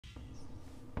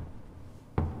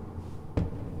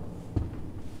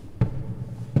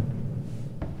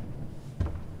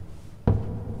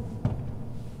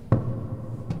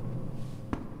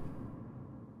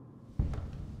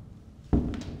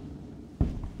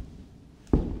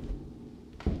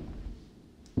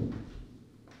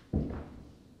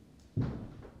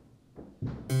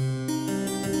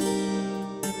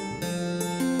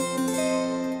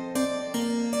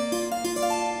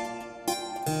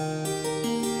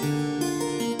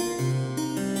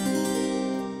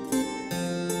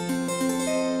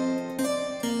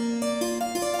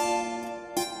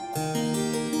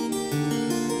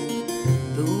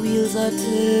wheels are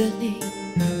turning,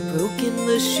 broken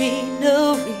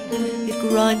machinery, it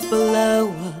grinds below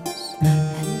us.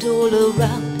 And all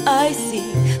around I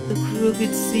see the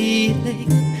crooked ceiling,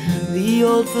 the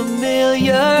old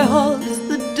familiar halls,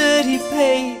 the dirty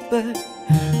paper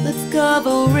that's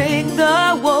covering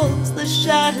the walls, the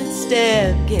shattered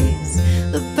staircase,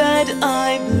 the bed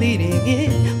I'm bleeding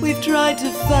in. We've tried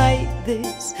to fight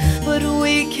this, but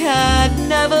we can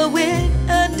never win.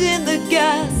 And in the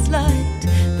gaslight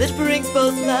that brings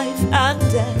both life and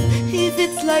death, if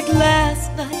it's like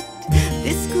last night,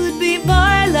 this could be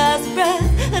my last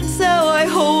breath. And so I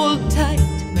hold tight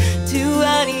to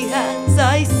any hands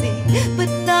I see, but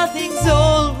nothing's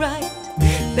alright.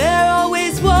 They're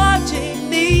always watching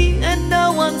me, and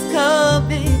no one's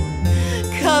coming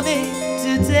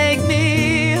to take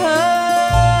me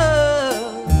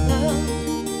home.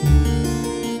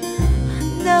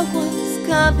 No one's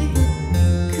coming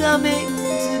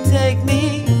to take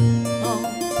me home.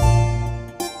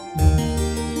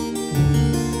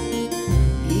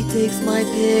 He takes my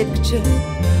picture,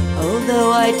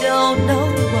 although I don't know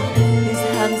why. His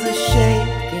hands are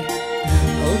shaking,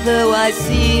 although I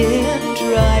see him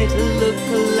try to look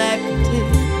collected.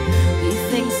 He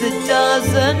thinks it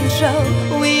doesn't show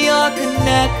we are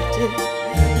connected,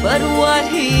 but what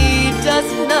he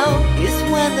doesn't know is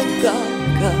when the God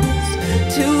comes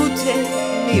to take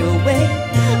me away,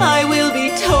 I will be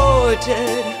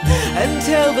tortured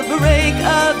until the break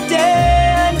of day.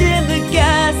 And in the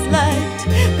gaslight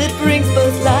that brings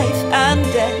both life and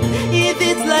death, if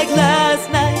it's like last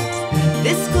night,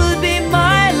 this could be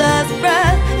my last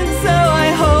breath. And so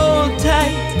I hold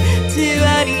tight to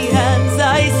any hands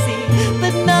I see,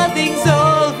 but nothing's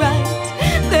alright.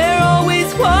 They're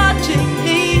always watching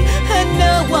me, and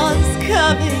no one's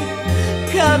coming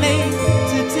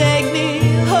to take me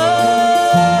home.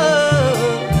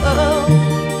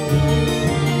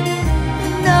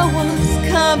 No one's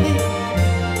coming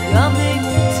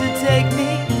to take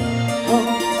me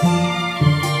home.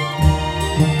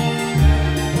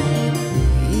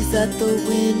 He's at the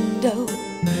window,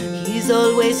 he's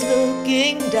always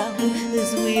looking down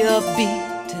as we are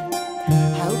beaten.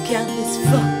 How can this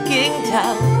fucking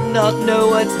town not know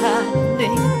what's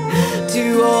happening to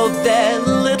all their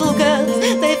little girls?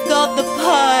 They've got the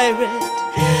pirate,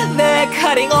 they're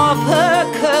cutting off her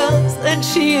curls, and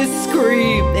she is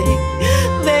screaming.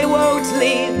 They won't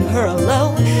leave her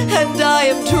alone, and I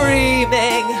am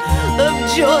dreaming of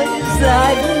joys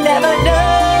I've never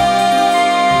known.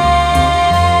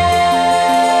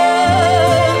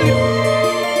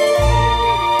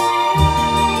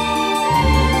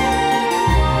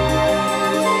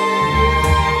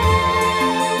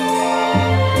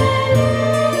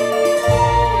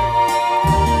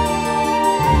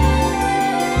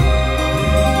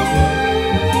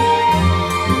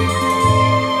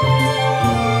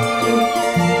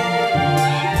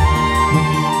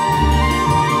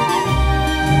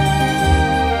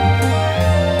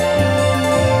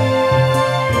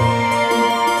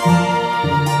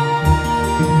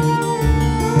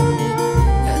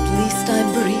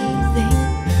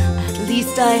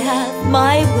 I have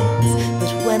my wits,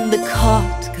 but when the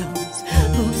cart comes,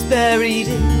 who's buried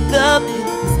in the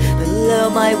pits below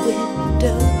my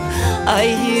window? I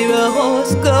hear a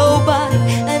horse go by,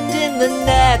 and in the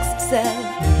next cell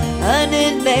an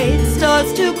inmate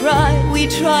starts to cry. We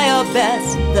try our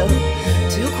best, though,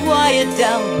 to quiet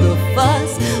down the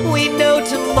fuss. We know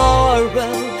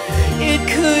tomorrow it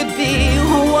could be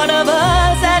one of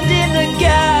us. And in the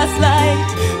gaslight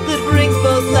that brings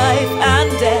both life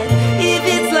and death, if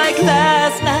it's like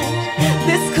last night,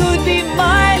 this could be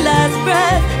my last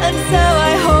breath. And so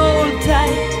I hold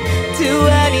tight to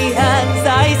any hands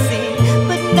I see,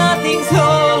 but nothing's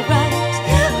alright.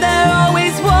 They're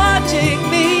always watching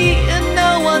me, and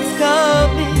no one's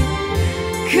coming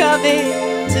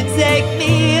to take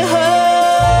me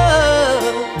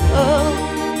home.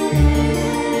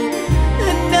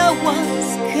 And no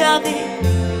one's coming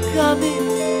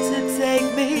to take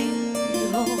me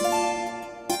home.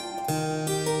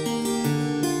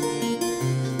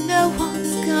 No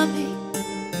one's coming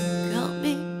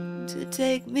to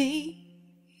take me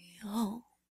home.